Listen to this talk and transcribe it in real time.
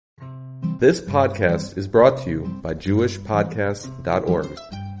This podcast is brought to you by JewishPodcasts.org.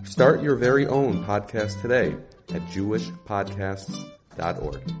 Start your very own podcast today at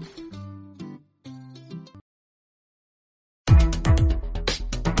JewishPodcasts.org.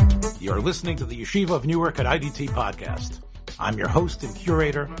 You're listening to the Yeshiva of Newark at IDT podcast. I'm your host and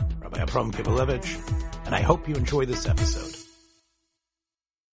curator, Rabbi Abram Kibalevich, and I hope you enjoy this episode.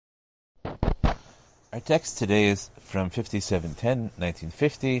 Our text today is from 5710,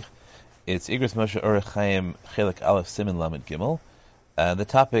 1950. It's Igros Moshe Orech Chaim Chelik Aleph Siman Lamed Gimel. The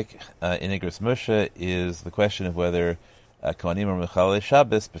topic in Igros Moshe is the question of whether Kohanim or Mechalei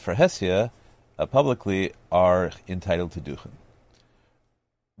Shabbos b'fer Hesia publicly are entitled to duchen.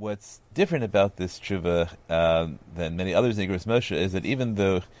 What's different about this tshuva than many others in Igros Moshe is that even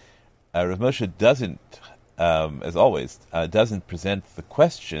though Rav Moshe doesn't, as always, doesn't present the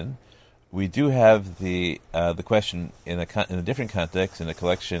question, we do have the question in a different context, in a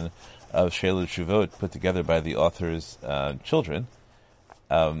collection of Sheilot Shuvot put together by the author's children.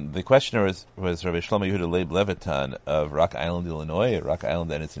 The questioner was Rabbi Shlomo Yehuda Leib Levitan of Rock Island, Illinois, Rock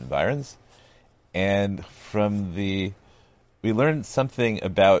Island and its environs. And we learned something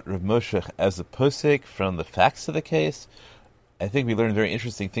about Rav Moshe as a posek from the facts of the case. I think we learned very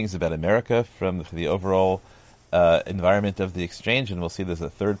interesting things about America from the overall environment of the exchange, and we'll see there's a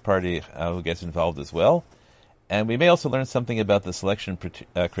third party who gets involved as well. And we may also learn something about the selection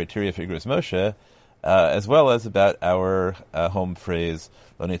criteria for Igros Moshe, as well as about our home phrase,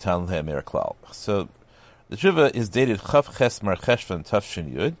 Lo Nitan Le'amer Klal. So the tshuva is dated Chav Ches Mar Cheshvan Tafshin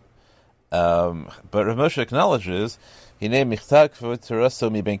Yud, but Rav Moshe acknowledges, Hinei Michtag Kvod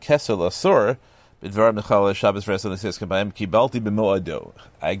Teraso Mi Ben Kesel Asor, B'dvar Mechalei Shabbos V'Resel Nesias Kabayim Kibalti B'Moado.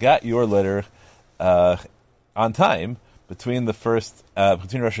 I got your letter on time between Rosh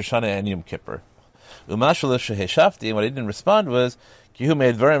Hashanah and Yom Kippur. And what I didn't respond was because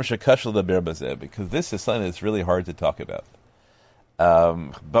this is something that's really hard to talk about.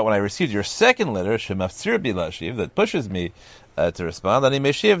 But when I received your second letter, that pushes me to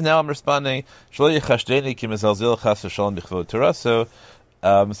respond, now I'm responding so that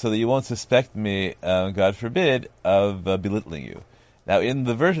you won't suspect me, God forbid, of belittling you. Now, in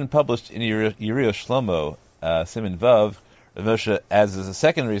the version published in Yiriyah Shlomo, Siman Vav, Rav Moshe, as is a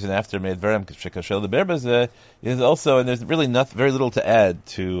second reason after Meid Dvarim Shekashel Deber Bazeh, is also, and there's really very little to add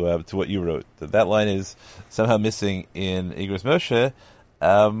to what you wrote. That line is somehow missing in Igros Moshe.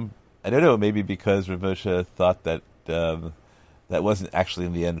 I don't know, maybe because Rav Moshe thought that that wasn't actually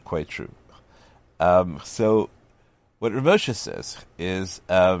in the end quite true. So what Rav Moshe says is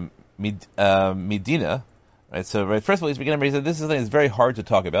Medina, right? So first of all, he's beginning to say this is something that's very hard to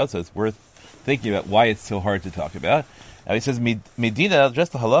talk about, so it's worth thinking about why it's so hard to talk about. Now he says, Medina,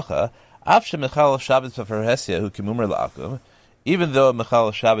 just the halacha, Afshe Mechal Shabbos B'fer Hesia Hu Kimumar La'akum, even though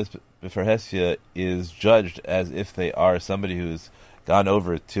Mechal Shabbos B'fer Hesia is judged as if they are somebody who's gone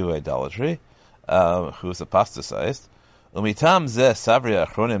over to idolatry, who's apostatized, Umitam Zeh Savri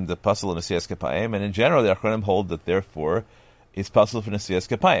Achronim de Pasal Nesias Kapayim, and in general the Achronim hold that therefore is Pasal for Nesias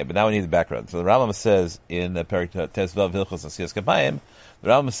Kapayim. But now we need the background. So the Rambam says in Perik Tezvav Hilchos Nesias Kapayim, the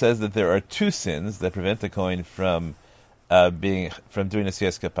Rambam says that there are two sins that prevent the Kohen from doing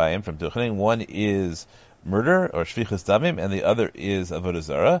Nesias Kapayim, from duchening. One is murder, or Shvichus Damim, and the other is Avodah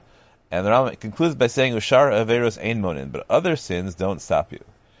Zarah. And the Rambam concludes by saying, Ushar Averos Ein Monin, but other sins don't stop you.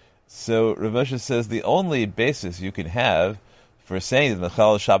 So Rav Moshe says the only basis you can have for saying that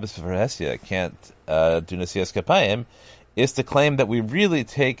Mechal Shabbos B'fer Hesia can't do Nesias Kapayim is to claim that we really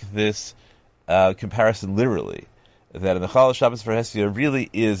take this comparison literally, that in the Mechal Shabbos B'fer Hesia really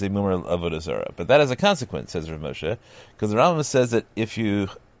is a Mumar Avodah Zarah. But that has a consequence, says Rav Moshe, because the Rambam says that if you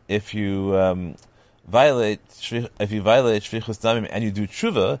violate Shvichus Damim and you do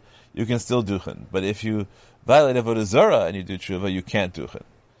Tshuva, you can still duchen. But if you violate Avodah Zarah and you do Tshuva, you can't duchen.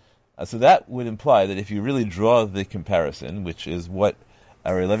 So that would imply that if you really draw the comparison, which is what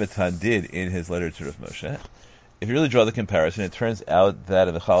Ari Levitan did in his letter to Rav Moshe, if you really draw the comparison, it turns out that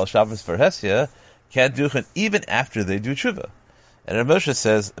in the Mechal Shabbos B'fer Hesia can't duchen even after they do tshuva. And Rav Moshe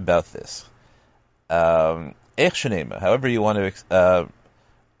says about this, Eich Shenema, however you want to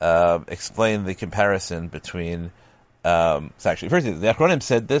explain the comparison between, first, the Achronim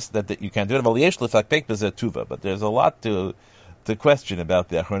said this, that you can't do it, but there's a lot to question about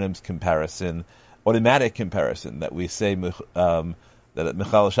the Achronim's comparison, automatic comparison, that we say that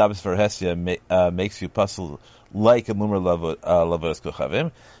Mechal Shabbos B'fer Hesia makes you puzzle like a Mumar Lavos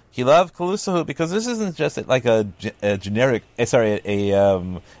Kochavim. Kilav Kalusahu, because this isn't just like a generic,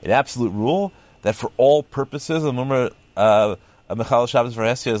 an absolute rule that for all purposes a Mumar a Mechal Shabbos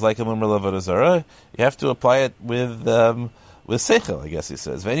V'Hesia is like a Mumar Avodah Zarah. You have to apply it with with seichel, I guess he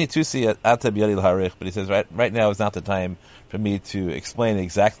says. V'eni tusi ata b'yadi l'harich, but he says right now is not the time for me to explain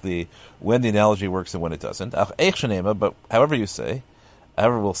exactly when the analogy works and when it doesn't. But however we'll say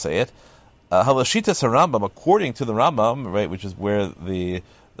it, halashitas harambam, according to the Rambam, right, which is where the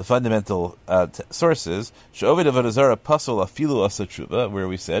fundamental source is, she'oved avodah zara pasul afilu asa tshuva, where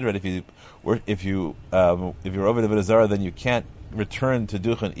we said, right, if you're oved avodah zara, then you can't return to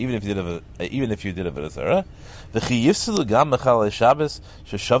duchen even if you did avodah zara. V'chi yifsulu gam mechal Shabbos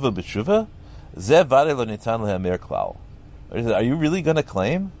sheshavu b'tshuva ze vare lo nitan lehamer klal. Are you really going to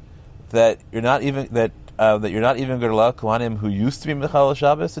claim that you're not even going to allow kohanim who used to be mechal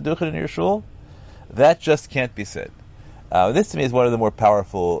Shabbos to duchen in your shul? That just can't be said. This to me is one of the more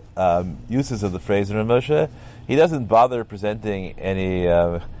powerful uses of the phrase in Rav Moshe. He doesn't bother presenting any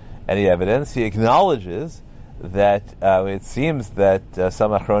evidence. He acknowledges that it seems that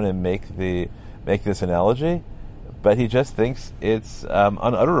some achronim make this analogy, but he just thinks it's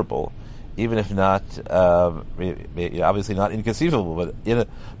unutterable, even if not obviously not inconceivable, but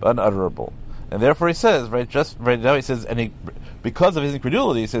unutterable. And therefore he says, right now he says, because of his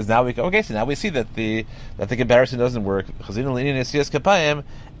incredulity, he says, now we see that the comparison doesn't work. Then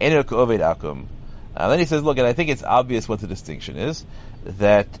he says, look, and I think it's obvious what the distinction is,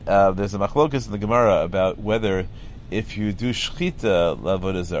 that there's a machlokas in the Gemara about whether if you do shchita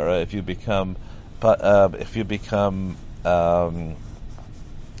l'avodah zara, if you become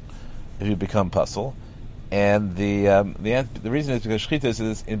pasul. And the reason is because shchita is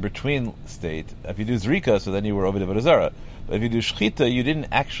this in between state. If you do zrika, so then you were oved avodah zara. But if you do shchita, you didn't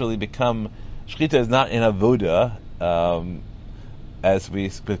actually become. Shchita is not in avoda,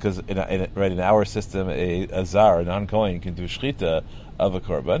 because in our system, a zar, a non-kohen, can do shchita of a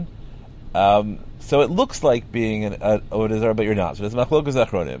korban. So it looks like being an avodah zara, but you're not. So it's machlokas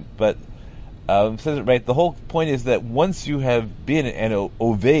achronim. But the whole point is that once you have been an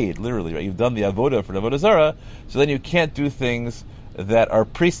oved, literally, right, you've done the avodah for the avodah zara, so then you can't do things that are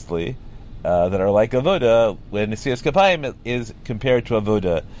priestly, that are like avodah, when Nesias Kapayim is compared to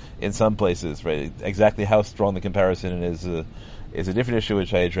avodah in some places, right? Exactly how strong the comparison is a different issue,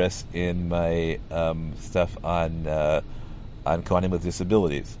 which I address in my stuff on Kohanim with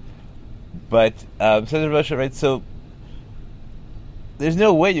disabilities. But says Rav, right? So there's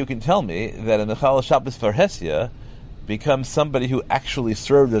no way you can tell me that a Mechal Shabbos Farhesia becomes somebody who actually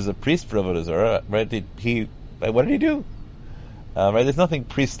served as a priest for Avodah Zarah, right? What did he do? Right? There's nothing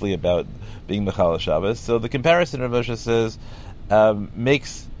priestly about being Mechal Shabbos. So the comparison Rav Moshe says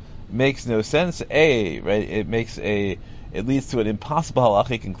makes no sense. Right? It leads to an impossible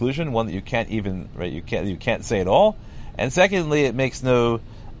halachic conclusion, one that you can't even, right? You can't say at all. And secondly, it makes no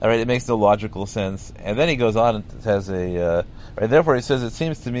logical sense. And then he goes on and has therefore he says, it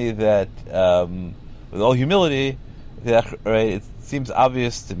seems to me that, with all humility, it seems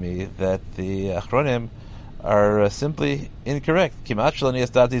obvious to me that the achronim are simply incorrect. Kimat shalani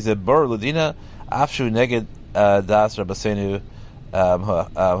asdati zebor ludina afshu neged das rabasenu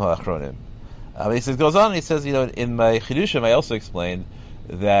ha'achronim. He goes on and he says, in my chidushim I also explained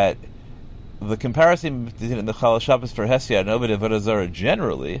that the comparison between the Chal Shabbos for Hesia and Oved Avodah Zarah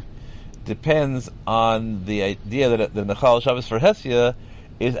generally depends on the idea that the Chal Shabbos for Hesia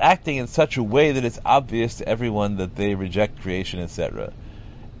is acting in such a way that it's obvious to everyone that they reject creation, etc.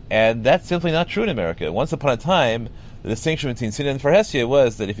 And that's simply not true in America. Once upon a time, the distinction between Sin and Hesia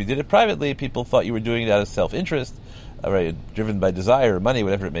was that if you did it privately, people thought you were doing it out of self-interest, driven by desire or money,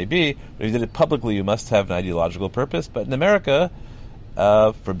 whatever it may be. But if you did it publicly, you must have an ideological purpose. But in America,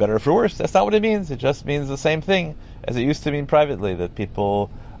 for better or for worse, that's not what it means. It just means the same thing as it used to mean privately, that people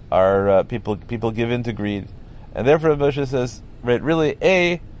give in to greed. And therefore Moshe says, right, really,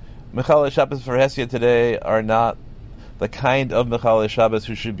 Mechal Shabbos for Hesia today are not the kind of Mechal Shabbos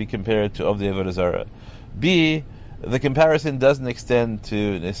who should be compared to Ovdei Avodah Zarah. B, the comparison doesn't extend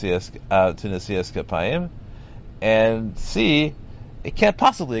to Nesias Kapayim. And C, it can't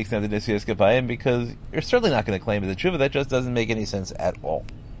possibly extend to Nesias Kapayim because you're certainly not going to claim it's a tshuva. That just doesn't make any sense at all.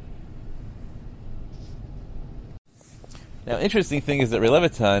 Now, interesting thing is that Rei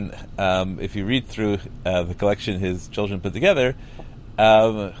Levitan, if you read through the collection his children put together,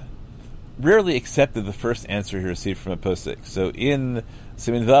 rarely accepted the first answer he received from a posek. So in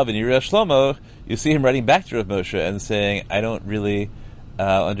Simin Vav and Yireh Shlomo, you see him writing back to Rav Moshe and saying, I don't really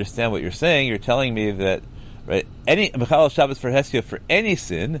understand what you're saying. You're telling me that right, any Mechal Shabbos for Hesia for any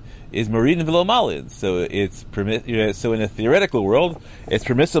sin is Marin V'lo Malin. So it's so in a theoretical world, it's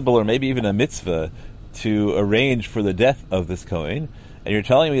permissible or maybe even a mitzvah to arrange for the death of this Kohen, and you're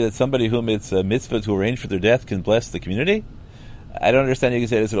telling me that somebody whom it's a mitzvah to arrange for their death can bless the community? I don't understand how you can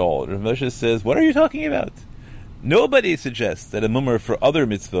say this at all. Rav Moshe says, what are you talking about? Nobody suggests that a mummer for other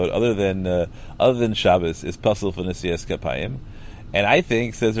mitzvot other than Shabbos is pasul for Nesias Kapayim. And I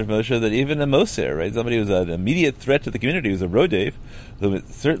think, says Rav Moshe, that even a Moser, right, somebody who's an immediate threat to the community, who's a Rodev, who is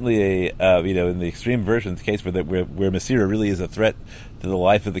certainly in the extreme version, the case where Masira really is a threat to the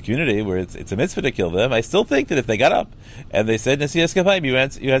life of the community, where it's a mitzvah to kill them, I still think that if they got up and they said Nesias Kapayim,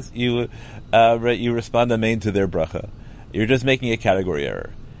 you respond amen to their bracha. You're just making a category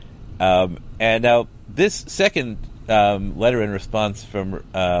error. And now, this second letter in response from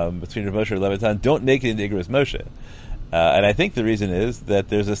between Rav Moshe and Levitan don't make it into Igros Moshe. And I think the reason is that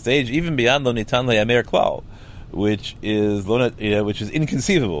there's a stage even beyond Lo Nitan Le'amer Klal, which is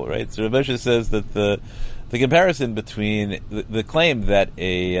inconceivable, right? So Rav Moshe says that the comparison between the claim that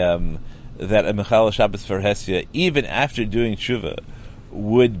a Mechal Shabbos for Hesya, even after doing tshuva,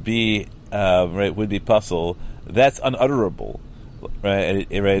 would be pasul, that's unutterable,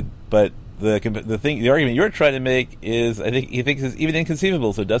 right? But the argument you're trying to make is, I think he thinks is even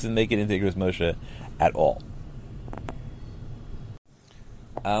inconceivable, so it doesn't make it into Igros Moshe at all.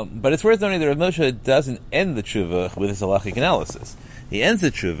 But it's worth noting that Rav Moshe doesn't end the tshuva with his halachic analysis. He ends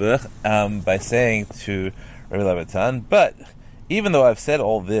the tshuva by saying to Rabbi Levitan, but even though I've said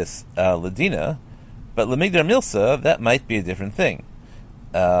all this, Ladina, but Lemigdar Milsa, that might be a different thing.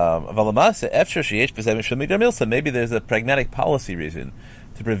 Maybe there's a pragmatic policy reason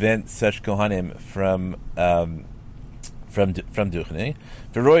to prevent such kohanim from duchening.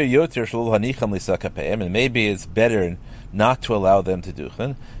 And maybe it's better not to allow them to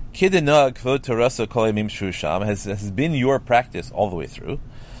duchen. Has been your practice all the way through.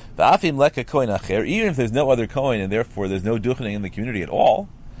 Even if there's no other kohen and therefore there's no duchening in the community at all.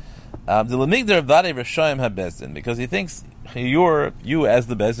 Because he thinks you as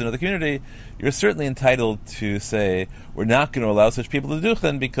the bezdin of the community, you're certainly entitled to say we're not going to allow such people to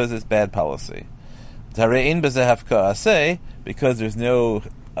duchen because it's bad policy. Because there's no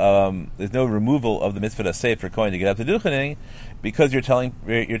removal of the mitzvah aseh for kohen to get up to duchening, because you're telling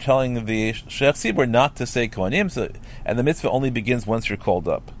the shliach tzibur not to say kohanim, and the mitzvah only begins once you're called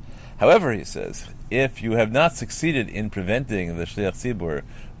up. However, he says, if you have not succeeded in preventing the shliach tzibur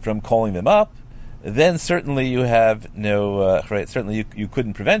from calling them up, then certainly you have no certainly you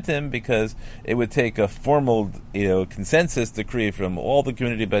couldn't prevent him, because it would take a formal consensus decree from all the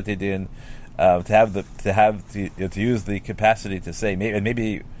community Beit Din to use the capacity to say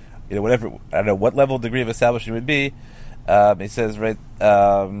maybe whatever, I don't know what level degree of establishment would be. He says we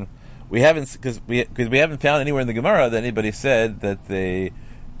haven't found anywhere in the Gemara that anybody said that they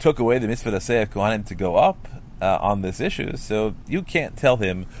took away the mitzvah aseh of kohanim to go up on this issue. So you can't tell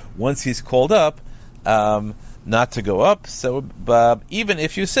him once he's called up not to go up. So even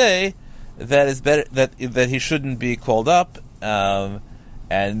if you say that it's better that he shouldn't be called up.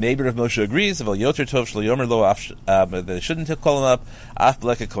 And maybe Rav Moshe agrees, that they shouldn't call him up.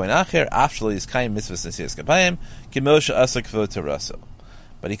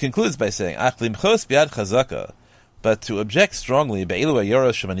 But he concludes by saying, but to object strongly in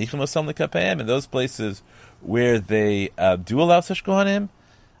those places where they do allow such kohanim,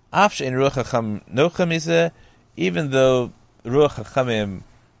 even though Ruach HaChamim,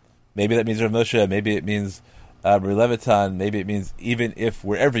 maybe that means Rav Moshe, maybe it means Levitan, maybe it means even if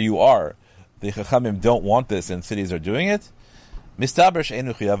wherever you are, the Chachamim don't want this and cities are doing it,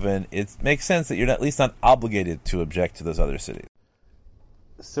 it makes sense that you're at least not obligated to object to those other cities.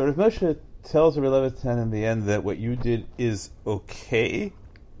 So Rav Moshe tells Rabbi Levitan in the end that what you did is okay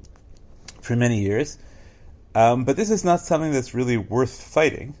for many years, but this is not something that's really worth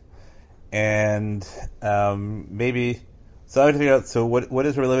fighting, and maybe... So I want to figure out, so what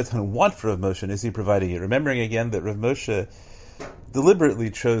does Rav Levitan want for Rav Moshe, and is he providing it? Remembering again that Rav Moshe deliberately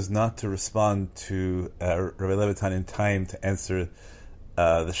chose not to respond to Rav Levitan in time to answer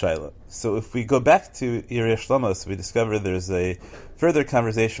the Shaila. So if we go back to Irei Shlomo, so we discover there's a further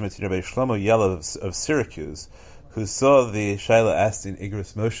conversation between Rabbi Shlomo Yelav of Syracuse, who saw the Shaila asked in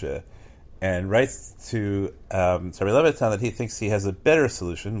Igros Moshe, and writes to Rabbi Levitan that he thinks he has a better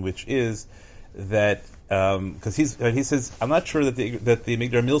solution, which is that because he says, I'm not sure that the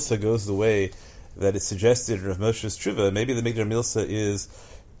Migdar Milsa goes the way that is suggested in Rav Moshe's Tshuva. Maybe the Migdar Milsa is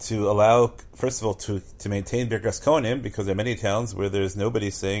to allow, first of all, to maintain Birkas Kohanim, because there are many towns where there's nobody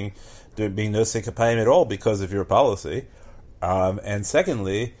saying there being no Sekapayim at all because of your policy. And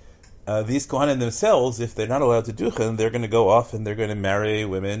secondly, these Kohanim themselves, if they're not allowed to duchen, they're going to go off and they're going to marry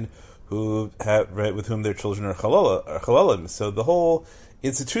women who have, with whom their children are chalalim. So the whole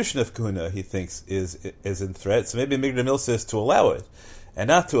institution of kahuna, he thinks, is in threat. So maybe Migdar Milsa is to allow it and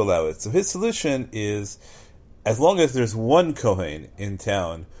not to allow it. So his solution is, as long as there's one kohen in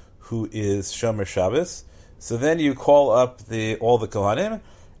town who is Shomer Shabbos, So then you call up all the Kohanim,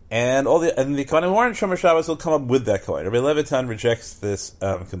 and the Kohanim who aren't Shomer Shabbos will come up with that Kohen. Rabbi Levitan rejects this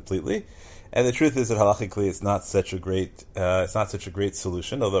completely, and the truth is that halachically it's not such a great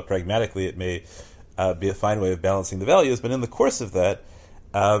solution. Although pragmatically it may be a fine way of balancing the values. But in the course of that,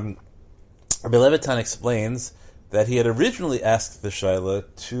 Rabbi Levitan explains that he had originally asked the Shaila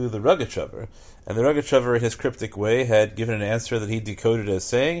to the Rogachover, and the Rogachover, in his cryptic way, had given an answer that he decoded as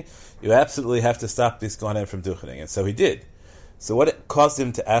saying, "You absolutely have to stop these Kohanim from duchening," and so he did. So what caused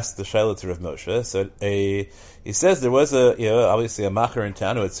him to ask the Shaila to Rav Moshe? So he says there was obviously a macher in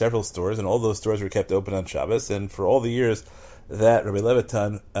town who had several stores, and all those stores were kept open on Shabbos, and for all the years that Rabbi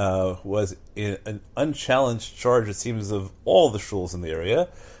Levitan was in an unchallenged charge, it seems, of all the shuls in the area,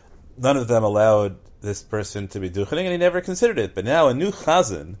 none of them allowed this person to be duchening, and he never considered it. But now a new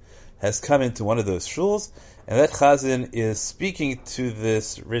chazan has come into one of those shuls, and that chazan is speaking to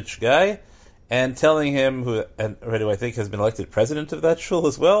this rich guy and telling him, who I think has been elected president of that shul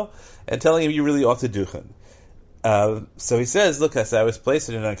as well, and telling him you really ought to duchen. So he says, look, I was placed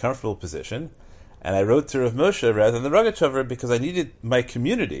in an uncomfortable position, and I wrote to Rav Moshe rather than the Rogachover because I needed my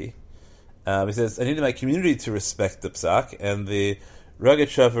community. He says, I needed my community to respect the psak, and the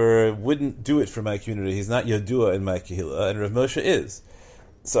Rogachover wouldn't do it for my community. He's not Yodua in my kehillah, and Rav Moshe is.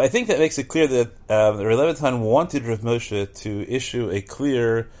 So I think that makes it clear that Rav Levitan wanted Rav Moshe to issue a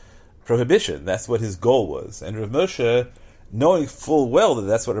clear prohibition. That's what his goal was. And Rav Moshe, knowing full well that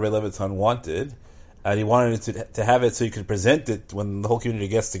that's what Rav Levitan wanted, and he wanted to have it so he could present it when the whole community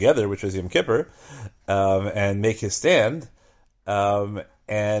gets together, which was Yom Kippur, and make his stand.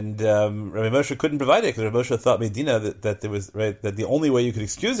 And Rabbi Moshe couldn't provide it because Rabbi Moshe thought Medina that there was that the only way you could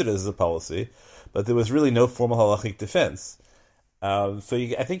excuse it is a policy, but there was really no formal halachic defense. I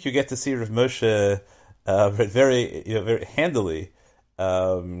think you get to see Rav Moshe very handily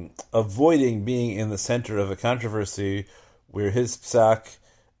avoiding being in the center of a controversy where his psak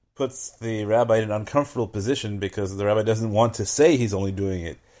puts the rabbi in an uncomfortable position because the rabbi doesn't want to say he's only doing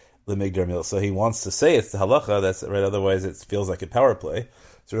it l'migdar mil, so he wants to say it's the halacha. That's right. Otherwise, it feels like a power play.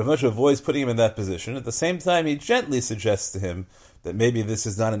 So Rav Moshe avoids putting him in that position. At the same time, he gently suggests to him that maybe this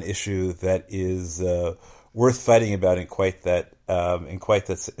is not an issue that is worth fighting about in quite the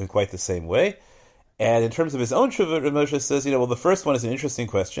same way. And in terms of his own tshuva, Rav Moshe says, the first one is an interesting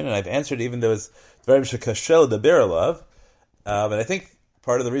question, and I've answered even though it's very shekashel deber alav. And I think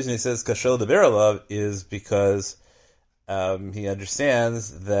part of the reason he says kashel deber alav is because he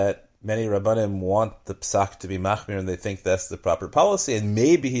understands that many Rabbanim want the psak to be machmir, and they think that's the proper policy, and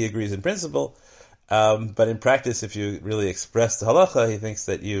maybe he agrees in principle, but in practice, if you really express the halacha, he thinks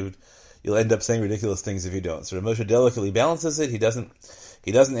that you'll end up saying ridiculous things if you don't. So Rav Moshe delicately balances it. He doesn't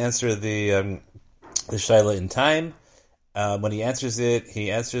answer the shaila in time. When he answers it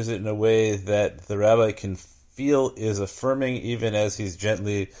in a way that the rabbi can feel is affirming, even as he's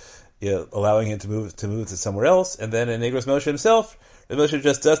gently allowing him to move to somewhere else. And then in Igros Moshe himself, Moshe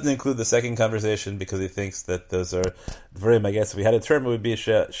just doesn't include the second conversation because he thinks that those are very, I guess if we had a term, it would be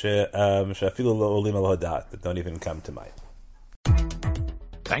she'afilu lo olim al hadat, that don't even come to mind.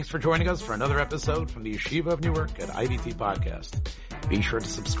 Thanks for joining us for another episode from the Yeshiva of Newark at IDT Podcast. Be sure to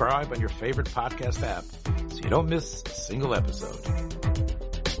subscribe on your favorite podcast app so you don't miss a single episode.